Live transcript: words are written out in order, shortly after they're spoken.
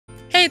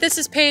Hey, this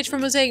is Paige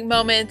from Mosaic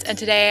Moments, and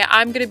today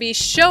I'm going to be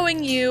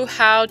showing you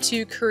how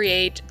to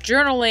create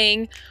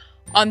journaling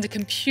on the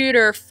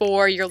computer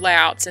for your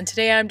layouts. And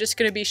today I'm just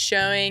going to be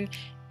showing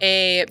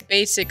a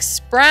basic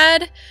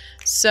spread.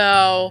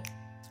 So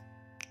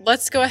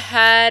let's go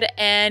ahead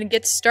and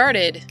get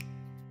started.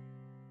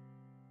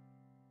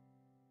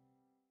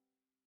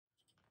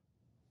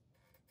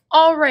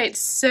 Alright,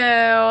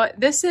 so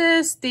this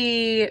is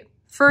the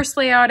first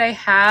layout I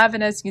have,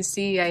 and as you can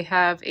see I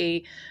have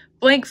a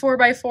blank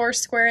 4x4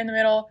 square in the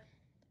middle.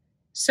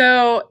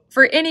 So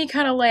for any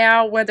kind of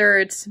layout, whether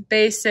it's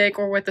basic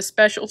or with a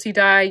specialty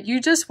die,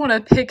 you just want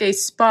to pick a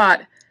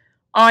spot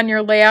on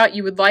your layout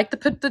you would like to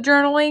put the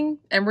journaling,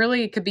 and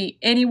really it could be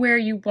anywhere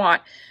you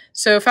want.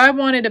 So if I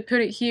wanted to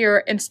put it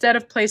here, instead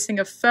of placing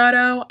a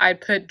photo,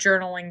 I'd put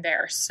journaling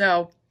there.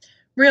 So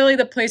really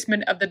the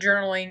placement of the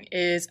journaling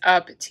is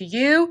up to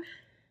you.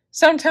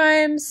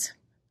 Sometimes,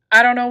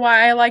 I don't know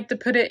why I like to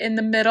put it in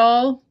the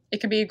middle. It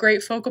can be a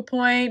great focal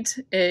point.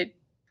 It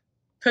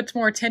puts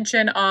more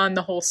attention on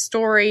the whole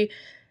story.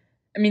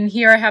 I mean,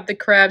 here I have the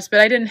crabs,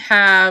 but I didn't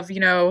have,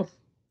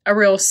 a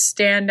real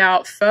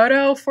standout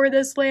photo for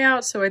this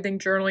layout. So I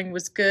think journaling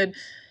was good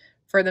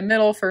for the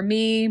middle for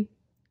me.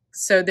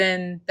 So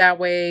then that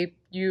way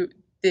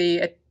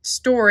the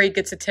story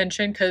gets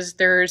attention because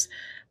there's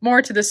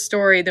more to the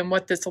story than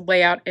what this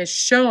layout is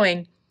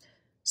showing.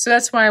 So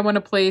that's why I want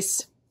to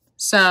place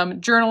some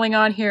journaling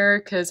on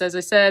here, because as I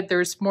said,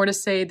 there's more to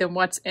say than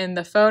what's in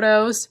the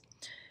photos.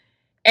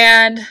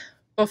 And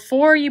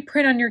before you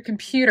print on your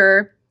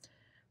computer,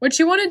 what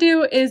you want to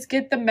do is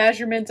get the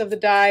measurements of the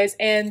dies,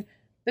 and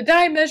the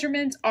die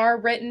measurements are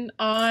written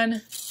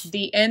on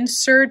the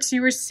inserts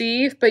you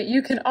receive, but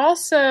you can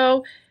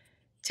also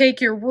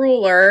take your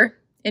ruler,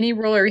 any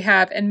ruler you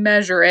have, and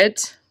measure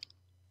it.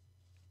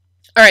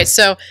 All right,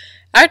 so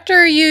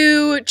after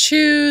you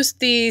choose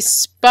the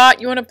spot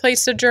you want to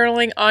place the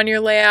journaling on your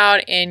layout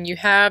and you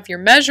have your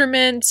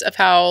measurements of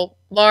how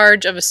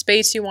large of a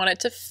space you want it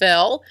to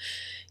fill,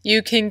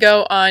 you can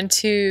go on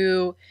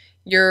to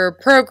your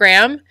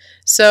program.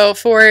 So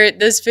for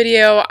this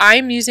video,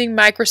 I'm using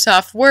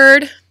Microsoft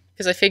Word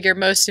because I figure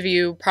most of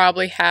you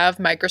probably have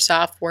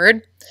Microsoft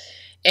Word.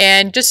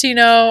 And just so you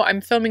know, I'm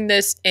filming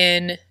this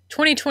in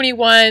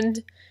 2021.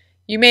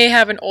 You may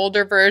have an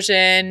older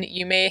version.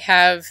 You may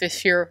have,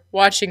 if you're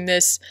watching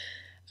this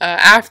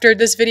after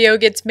this video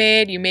gets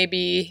made, you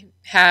maybe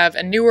have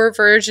a newer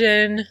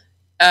version.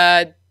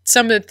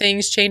 Some of the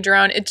things change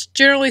around. It's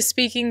generally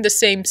speaking the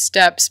same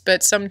steps,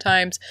 but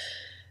sometimes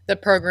the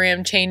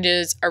program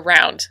changes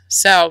around.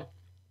 So,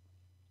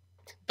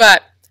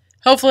 but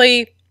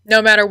hopefully,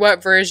 no matter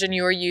what version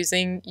you are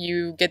using,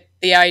 you get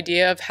the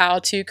idea of how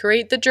to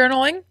create the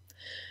journaling.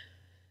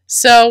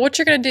 So what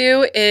you're going to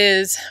do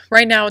is,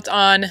 right now it's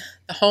on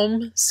the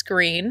home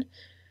screen,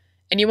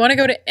 and you want to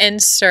go to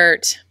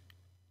Insert,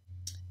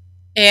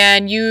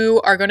 and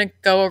you are going to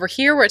go over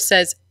here where it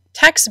says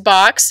Text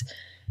Box,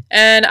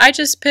 and I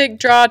just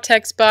picked Draw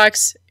Text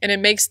Box, and it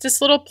makes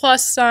this little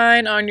plus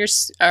sign on your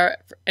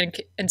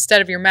instead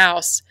of your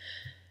mouse,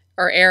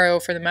 or arrow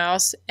for the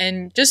mouse,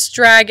 and just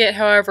drag it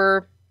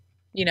however,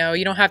 you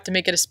don't have to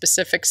make it a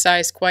specific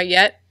size quite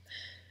yet.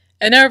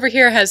 And over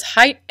here it has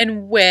height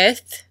and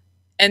width.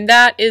 And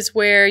that is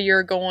where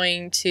you're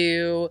going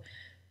to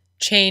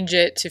change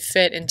it to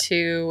fit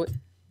into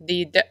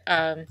the,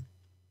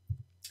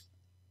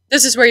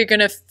 this is where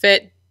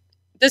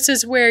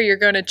you're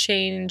going to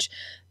change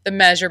the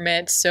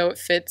measurements so it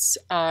fits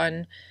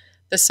on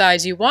the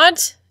size you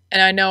want.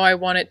 And I know I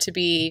want it to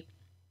be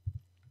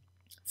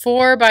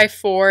 4 by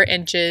 4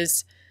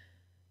 inches.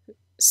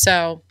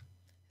 So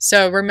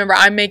remember,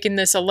 I'm making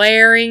this a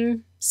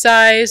layering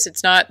size.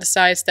 It's not the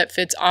size that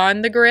fits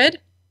on the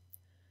grid.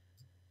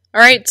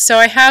 Alright, so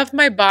I have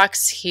my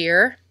box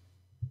here,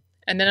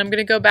 and then I'm going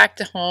to go back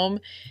to home,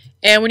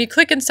 and when you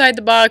click inside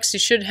the box, you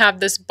should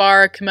have this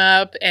bar come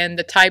up and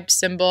the type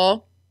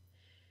symbol.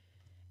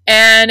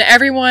 And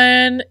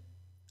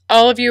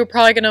all of you are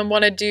probably going to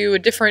want to do a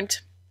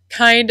different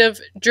kind of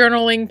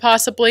journaling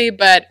possibly,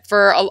 but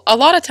for a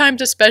lot of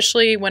times,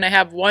 especially when I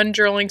have one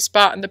journaling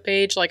spot on the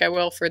page, like I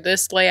will for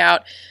this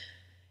layout,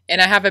 and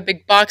I have a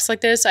big box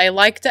like this, I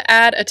like to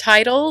add a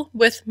title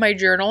with my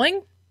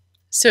journaling.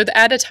 So to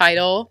add a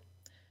title,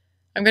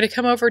 I'm going to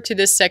come over to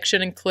this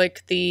section and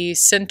click the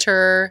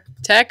center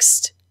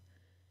text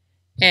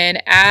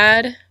and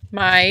add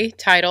my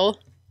title.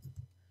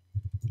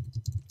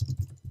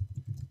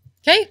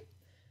 Okay,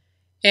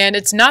 and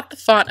it's not the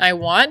font I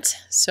want,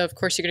 so of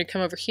course you're going to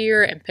come over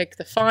here and pick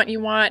the font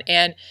you want,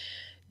 and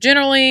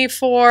generally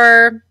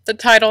for the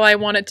title I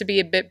want it to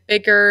be a bit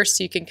bigger,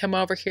 so you can come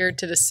over here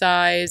to the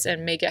size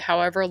and make it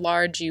however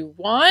large you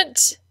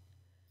want.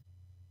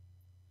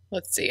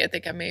 Let's see, I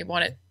think I may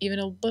want it even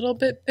a little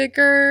bit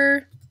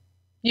bigger.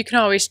 You can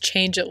always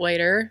change it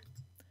later.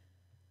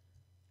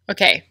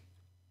 Okay.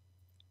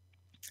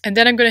 And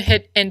then I'm going to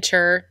hit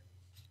enter.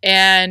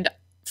 And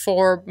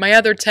for my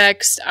other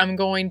text, I'm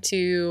going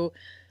to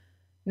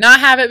not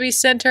have it be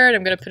centered.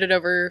 I'm going to put it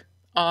over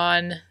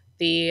on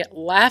the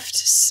left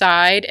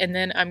side, and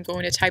then I'm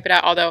going to type it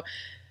out. Although,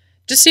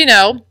 just so you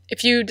know,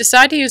 if you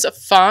decide to use a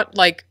font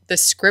like the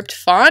script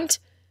font,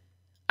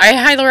 I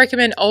highly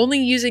recommend only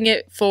using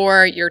it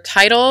for your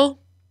title.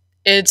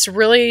 It's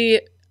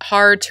really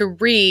hard to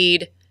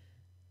read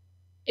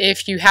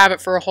if you have it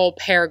for a whole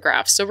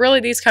paragraph. So really,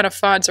 these kind of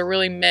fonts are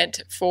really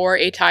meant for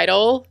a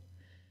title.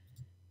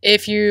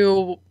 If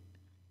you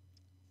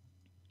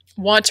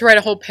want to write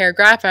a whole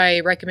paragraph, I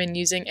recommend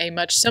using a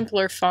much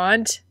simpler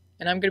font,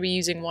 and I'm going to be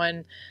using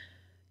one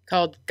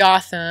called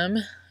Gotham.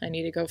 I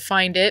need to go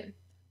find it.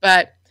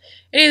 But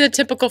any of the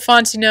typical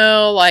fonts,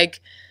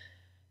 like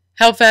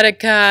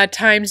Helvetica,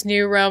 Times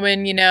New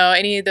Roman,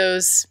 any of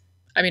those.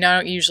 I mean, I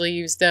don't usually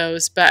use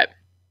those, but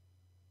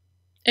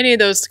any of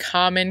those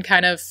common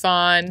kind of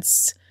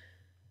fonts,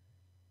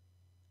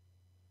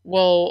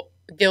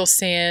 Gill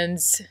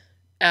Sans,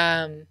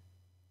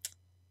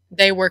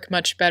 they work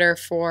much better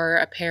for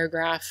a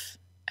paragraph.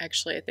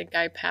 Actually, I think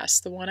I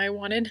passed the one I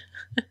wanted.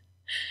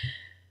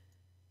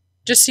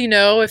 Just so you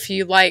know, if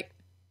you like,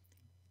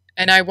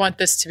 and I want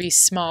this to be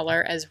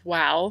smaller as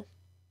well.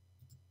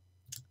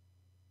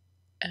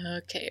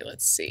 Okay,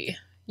 let's see.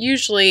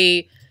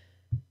 Usually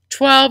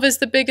 12 is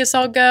the biggest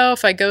I'll go.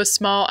 If I go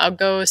small, I'll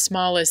go as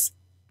small as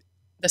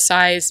the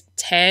size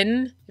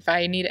 10 if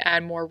I need to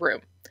add more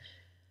room.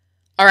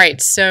 All right,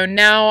 so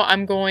now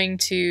I'm going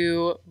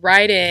to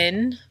write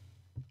in.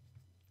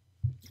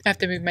 I have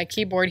to move my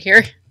keyboard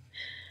here.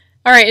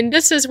 All right, and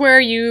this is where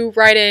you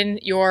write in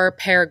your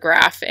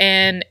paragraph,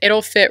 and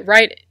it'll fit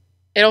right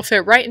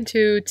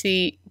into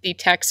the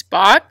text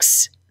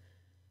box.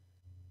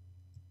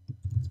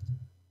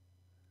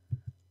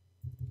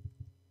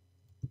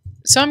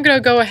 So I'm going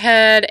to go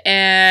ahead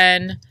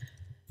and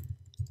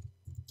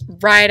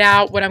write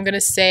out what I'm going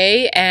to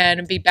say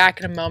and be back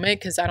in a moment,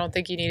 because I don't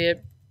think you need to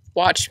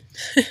watch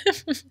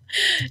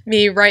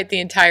me write the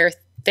entire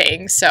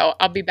thing. So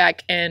I'll be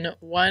back in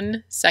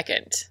 1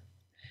 second.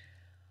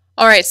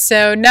 All right,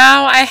 so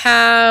now I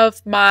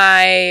have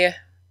my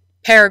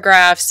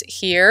paragraphs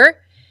here,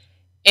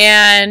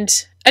 and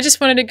I just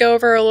wanted to go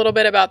over a little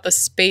bit about the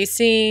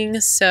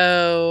spacing.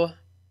 So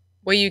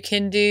what you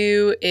can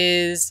do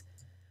is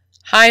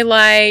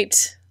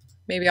highlight,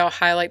 maybe I'll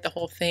highlight the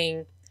whole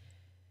thing.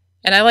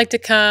 And I like to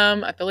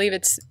come, I believe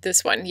it's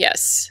this one,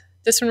 yes.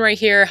 This one right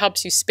here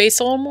helps you space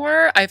a little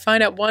more. I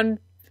find at one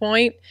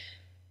point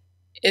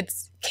it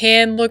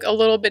can look a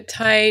little bit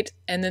tight,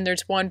 and then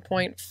there's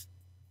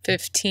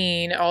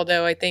 1.15,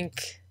 although I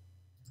think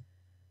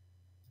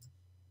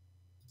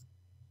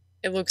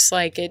it looks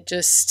like it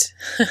just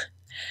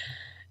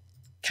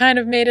kind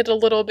of made it a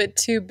little bit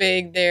too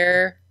big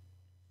there.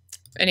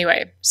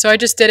 Anyway, so I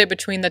just did it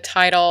between the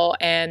title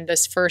and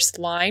this first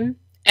line.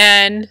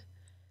 And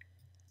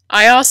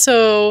I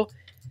also,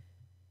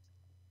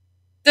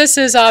 this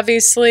is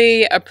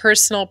obviously a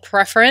personal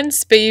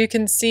preference, but you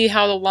can see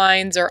how the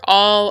lines are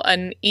all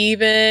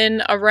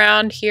uneven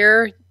around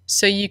here.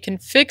 So you can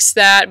fix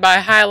that by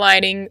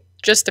highlighting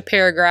just a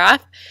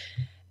paragraph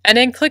and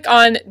then click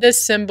on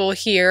this symbol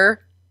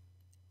here.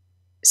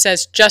 It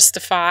says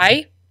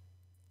justify.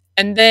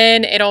 And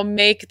then it'll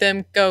make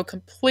them go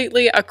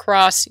completely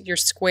across your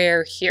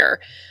square here.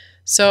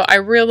 So I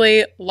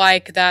really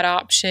like that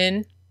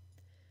option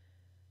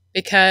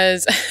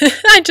because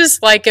I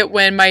just like it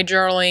when my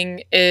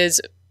journaling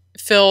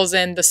fills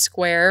in the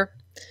square.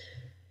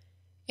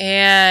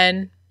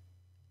 And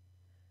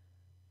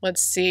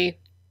let's see.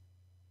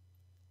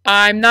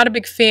 I'm not a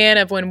big fan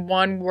of when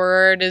one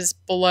word is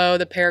below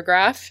the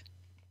paragraph.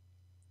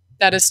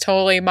 That is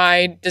totally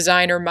my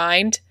designer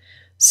mind.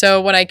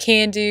 So what I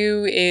can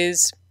do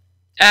is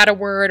add a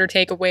word or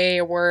take away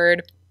a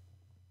word.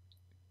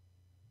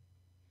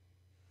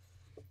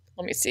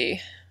 Let me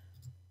see.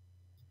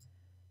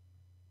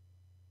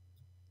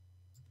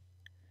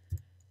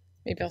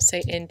 Maybe I'll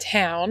say in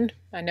town.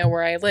 I know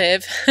where I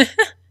live.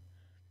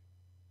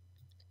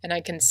 And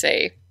I can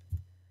say,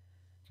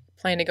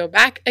 plan to go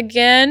back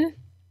again.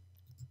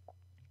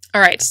 All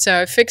right,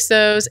 so fix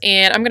those.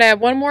 And I'm going to add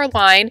one more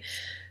line.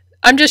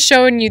 I'm just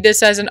showing you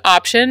this as an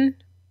option.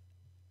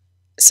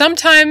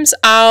 Sometimes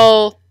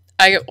I'll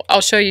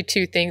show you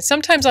two things.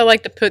 Sometimes I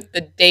like to put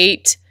the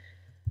date.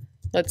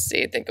 Let's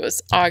see, I think it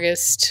was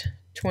August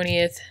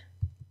 20th.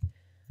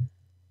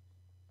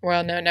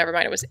 Well, no, never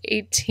mind. It was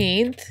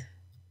 18th.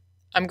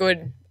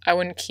 I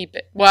wouldn't keep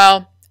it.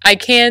 Well, I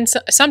can.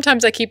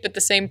 Sometimes I keep it the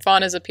same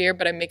font as up here,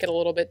 but I make it a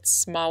little bit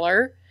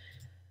smaller.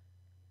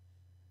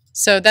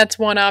 So that's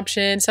one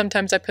option.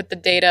 Sometimes I put the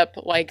date up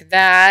like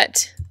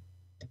that.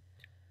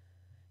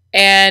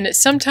 And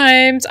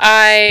sometimes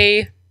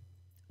I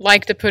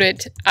like to put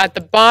it at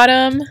the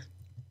bottom.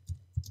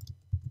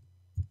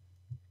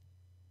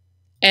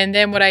 And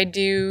then what I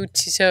do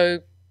so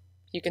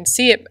you can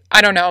see it,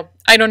 I don't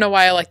know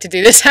why I like to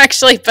do this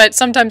actually, but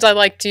sometimes I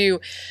like to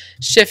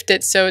shift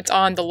it so it's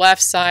on the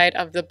left side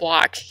of the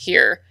block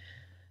here.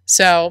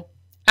 So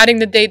adding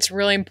the date's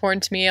really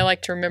important to me. I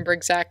like to remember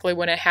exactly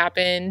when it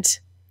happened.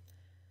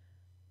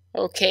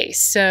 Okay,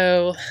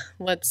 so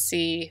let's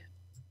see.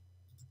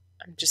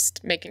 I'm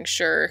just making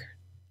sure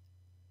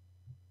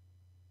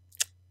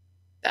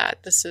that.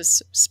 This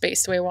is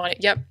spaced the way I want it.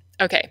 Yep.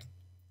 Okay.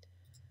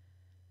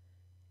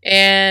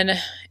 And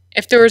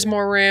if there was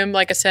more room,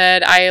 like I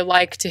said, I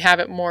like to have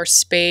it more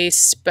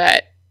space,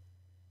 but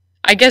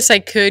I guess I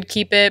could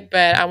keep it,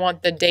 but I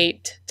want the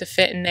date to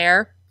fit in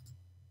there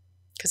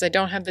because I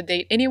don't have the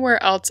date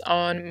anywhere else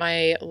on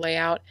my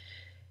layout.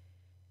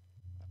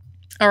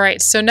 All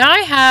right, so now I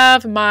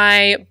have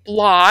my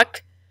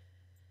block.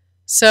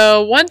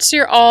 So once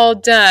you're all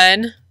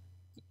done,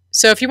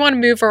 so if you want to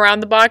move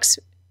around the box,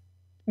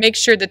 make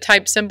sure the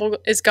type symbol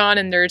is gone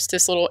and there's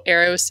this little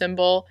arrow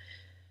symbol.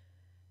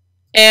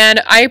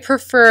 And I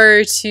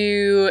prefer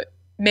to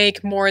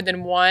make more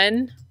than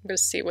one. I'm going to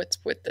see what's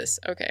with this.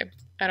 Okay,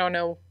 I don't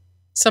know.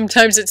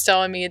 Sometimes it's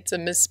telling me it's a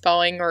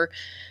misspelling or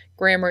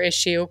grammar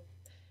issue.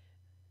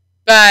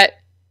 But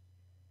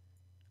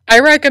I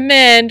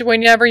recommend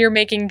whenever you're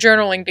making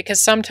journaling,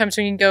 because sometimes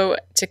when you go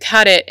to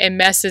cut it, it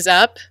messes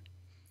up.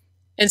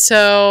 And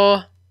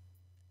so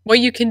what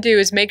you can do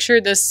is make sure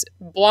this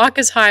block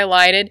is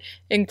highlighted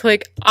and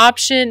click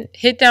Option,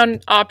 hit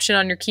down Option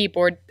on your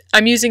keyboard.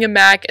 I'm using a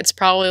Mac. It's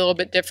probably a little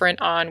bit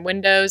different on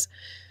Windows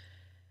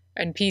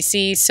and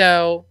PC.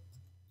 So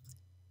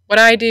what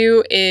I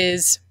do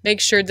is make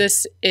sure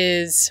this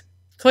is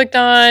clicked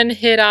on,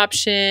 hit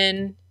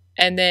Option,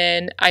 and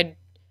then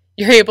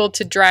you're able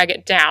to drag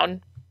it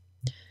down.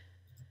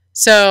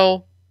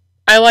 So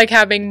I like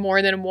having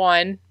more than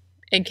one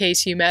in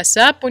case you mess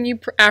up when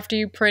after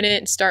you print it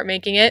and start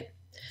making it.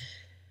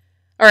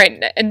 All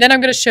right, and then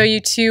I'm going to show you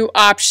two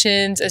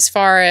options as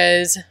far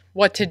as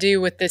what to do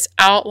with this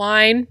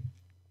outline.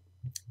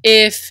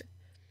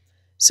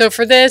 So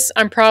for this,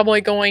 I'm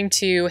probably going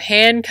to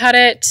hand cut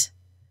it.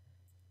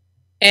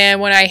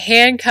 And when I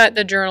hand cut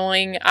the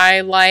journaling,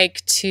 I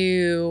like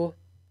to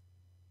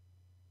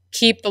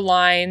keep the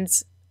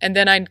lines and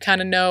then I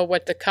kind of know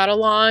what to cut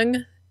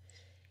along.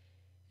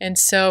 And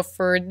so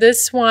for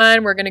this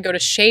one, we're going to go to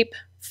Shape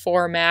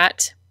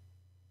Format.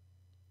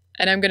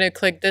 And I'm going to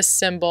click this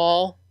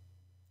symbol.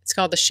 It's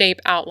called the Shape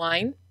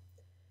Outline.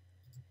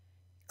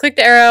 Click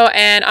the arrow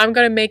and I'm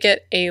going to make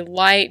it a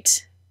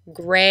light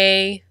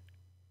gray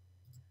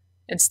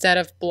instead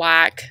of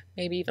black.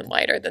 Maybe even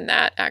lighter than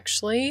that,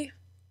 actually.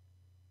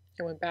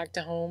 I went back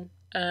to home.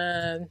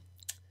 I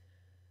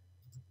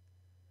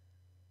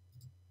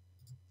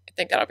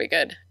think that'll be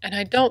good. And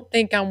I don't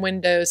think on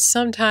Windows,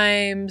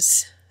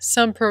 sometimes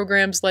some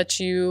programs let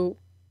you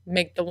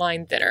make the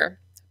line thinner,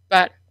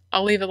 but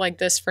I'll leave it like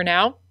this for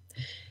now.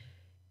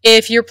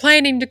 If you're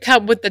planning to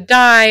cut with the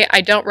die,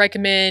 I don't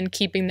recommend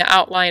keeping the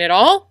outline at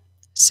all.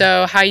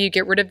 So how you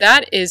get rid of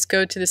that is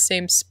go to the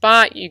same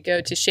spot. You go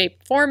to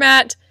Shape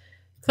Format,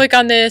 click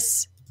on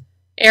this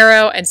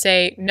arrow and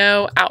say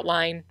No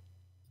Outline.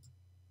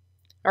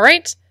 All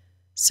right,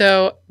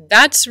 so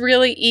that's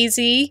really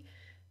easy.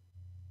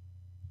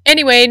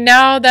 Anyway,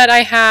 now that I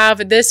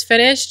have this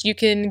finished, you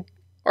can,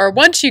 or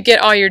once you get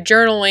all your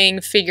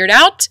journaling figured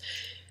out,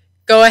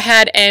 go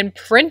ahead and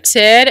print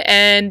it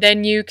and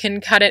then you can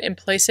cut it and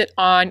place it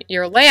on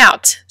your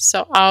layout.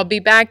 So I'll be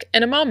back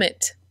in a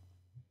moment.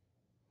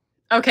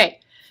 Okay,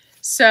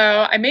 so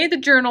I made the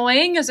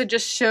journaling as I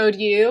just showed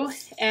you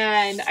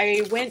and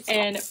I went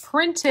and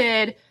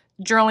printed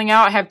journaling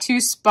out. I have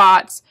two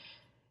spots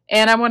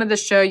and I wanted to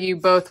show you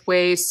both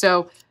ways.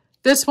 So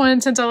this one,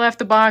 since I left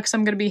the box,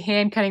 I'm going to be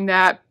hand cutting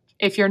that.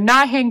 If you're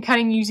not hand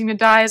cutting using the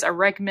dies, I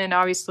recommend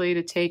obviously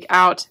to take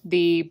out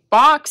the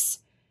box.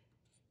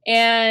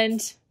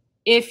 And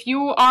if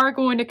you are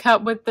going to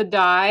cut with the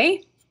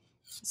die,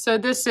 so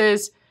this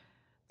is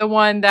the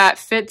one that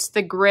fits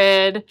the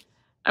grid.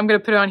 I'm going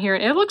to put it on here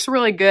and it looks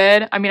really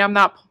good. I mean,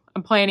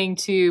 I'm planning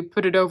to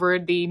put it over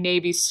the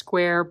navy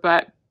square,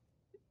 but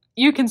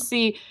you can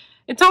see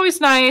it's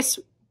always nice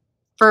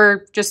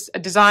for just a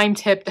design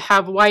tip to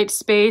have white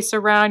space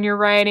around your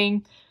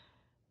writing.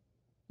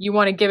 You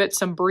want to give it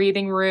some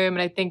breathing room,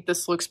 and I think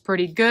this looks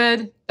pretty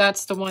good.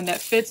 That's the one that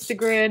fits the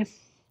grid.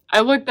 I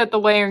looked at the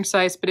layering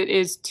size, but it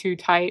is too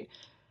tight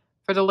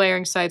for the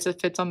layering size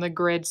that fits on the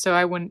grid, so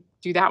I wouldn't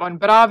do that one.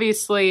 But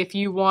obviously, if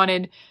you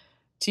wanted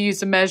to use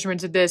the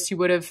measurements of this, you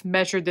would have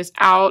measured this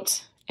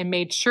out and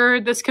made sure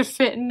this could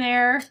fit in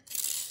there.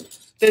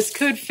 This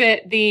could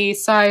fit the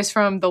size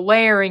from the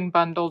layering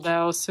bundle,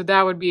 though, so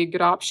that would be a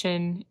good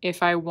option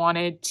if I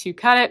wanted to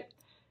cut it.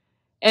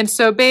 And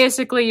so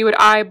basically you would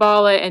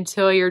eyeball it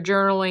until your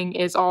journaling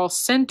is all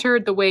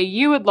centered the way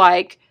you would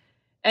like.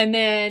 And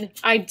then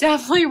I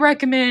definitely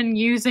recommend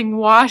using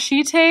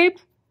washi tape.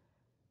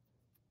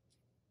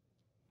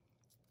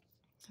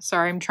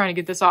 Sorry, I'm trying to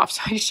get this off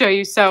so I can show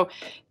you. So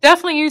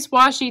definitely use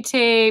washi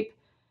tape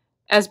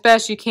as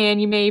best you can.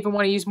 You may even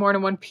want to use more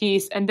than one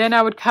piece. And then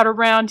I would cut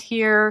around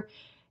here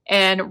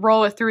and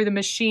roll it through the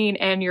machine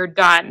and you're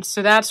done.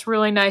 So that's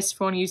really nice if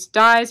you want to use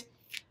dies.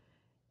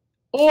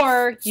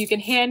 Or you can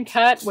hand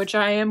cut, which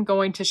I am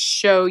going to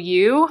show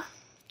you.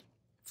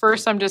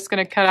 First, I'm just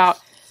going to cut out,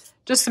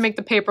 just to make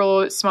the paper a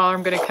little bit smaller,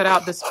 I'm going to cut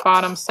out this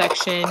bottom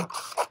section.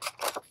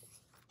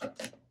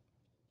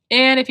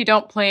 And if you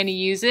don't plan to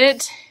use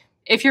it,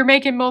 if you're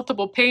making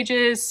multiple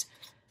pages,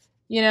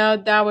 you know,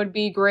 that would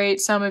be great.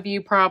 Some of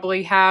you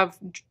probably have,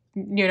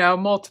 you know,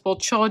 multiple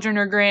children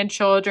or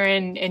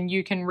grandchildren, and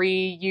you can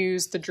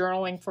reuse the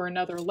journaling for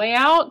another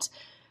layout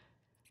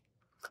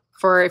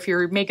for if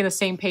you're making the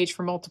same page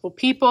for multiple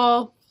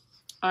people.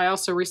 I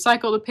also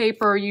recycle the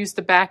paper or use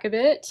the back of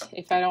it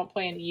if I don't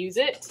plan to use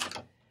it.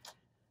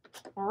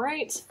 All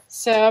right,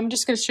 so I'm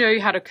just going to show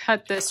you how to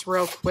cut this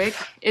real quick.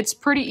 It's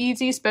pretty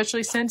easy,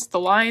 especially since the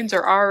lines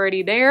are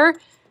already there.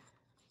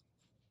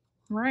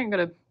 All right, I'm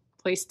going to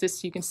place this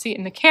so you can see it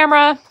in the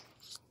camera.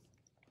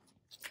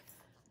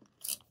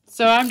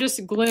 So I'm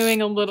just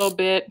gluing a little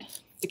bit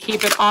to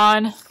keep it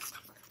on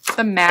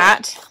the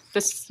mat.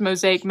 This is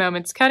Mosaic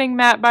Moments cutting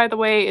mat, by the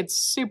way. It's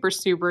super,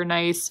 super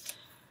nice.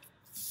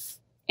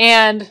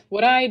 And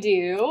what I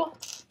do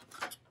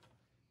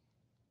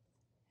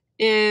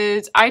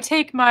is I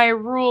take my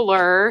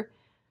ruler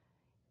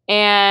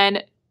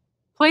and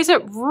place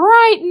it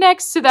right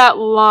next to that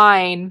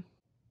line.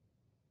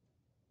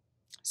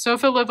 So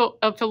if a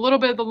little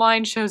bit of the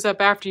line shows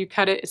up after you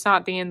cut it, it's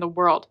not the end of the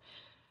world.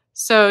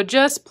 So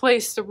just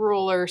place the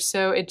ruler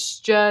so it's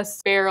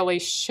just barely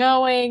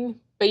showing,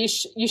 but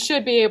you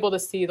should be able to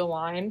see the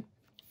line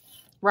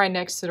right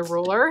next to the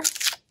ruler.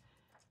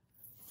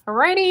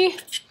 Alrighty,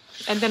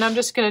 and then I'm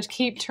just going to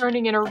keep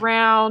turning it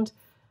around.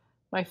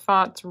 My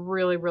font's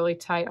really, really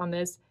tight on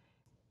this.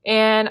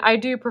 And I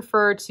do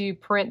prefer to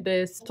print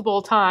this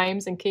multiple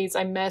times in case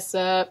I mess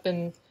up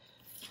and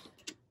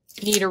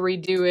need to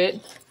redo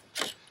it.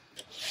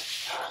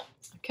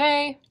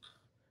 Okay.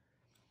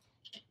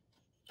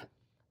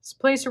 So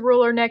place a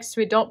ruler next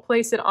to it. Don't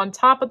place it on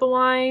top of the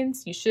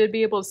lines. You should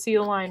be able to see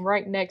the line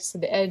right next to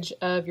the edge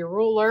of your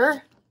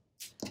ruler.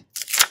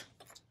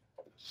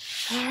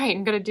 All right,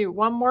 I'm going to do it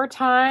one more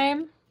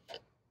time.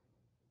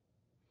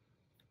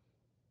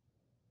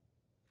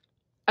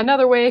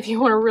 Another way, if you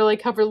want to really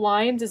cover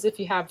lines, is if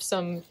you have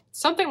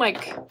something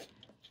like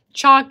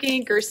chalk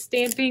ink or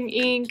stamping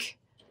ink,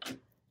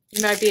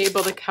 you might be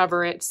able to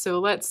cover it. So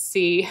let's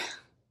see.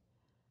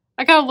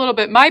 I got a little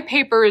bit. My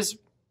paper is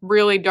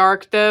really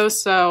dark though,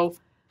 so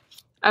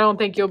I don't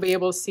think you'll be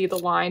able to see the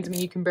lines. I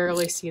mean, you can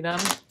barely see them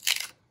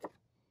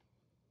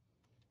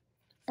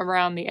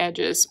around the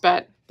edges,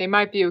 but they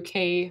might be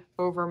okay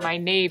over my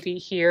navy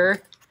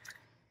here.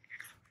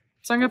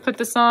 So I'm going to put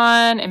this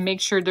on and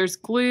make sure there's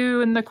glue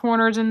in the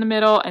corners in the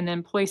middle, and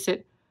then place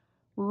it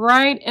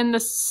right in the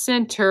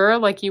center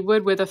like you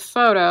would with a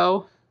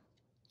photo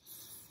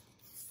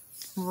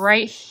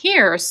right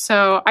here.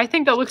 So I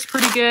think that looks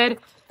pretty good.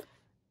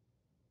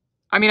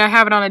 I mean, I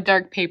have it on a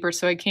dark paper,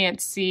 so I can't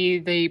see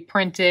the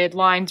printed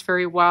lines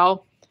very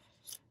well.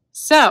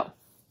 So,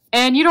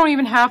 and you don't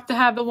even have to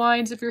have the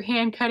lines if you're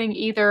hand cutting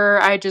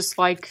either. I just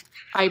like,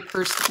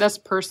 that's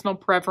personal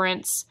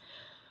preference.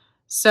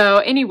 So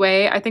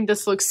anyway, I think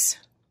this looks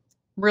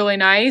really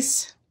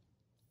nice.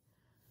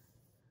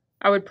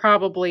 I would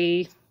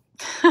probably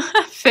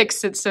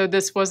fix it so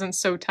this wasn't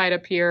so tight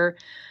up here,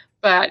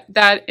 but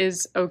that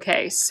is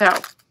okay. So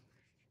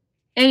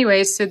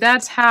anyway, so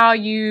that's how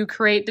you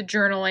create the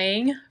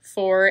journaling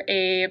for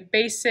a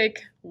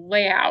basic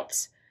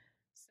layout.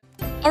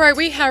 All right,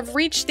 we have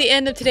reached the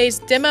end of today's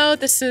demo.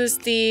 This is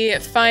the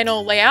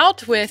final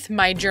layout with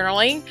my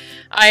journaling.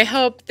 I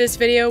hope this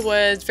video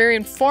was very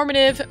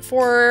informative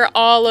for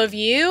all of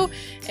you,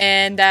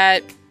 and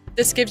that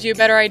this gives you a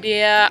better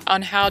idea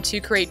on how to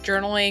create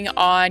journaling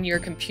on your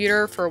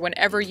computer for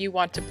whenever you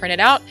want to print it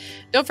out.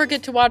 Don't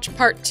forget to watch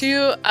part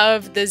 2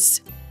 of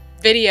this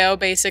video,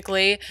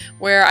 basically,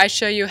 where I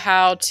show you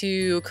how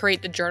to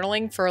create the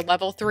journaling for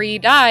level 3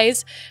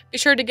 dies. Be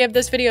sure to give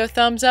this video a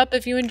thumbs up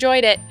if you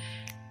enjoyed it.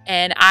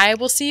 And I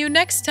will see you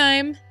next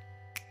time.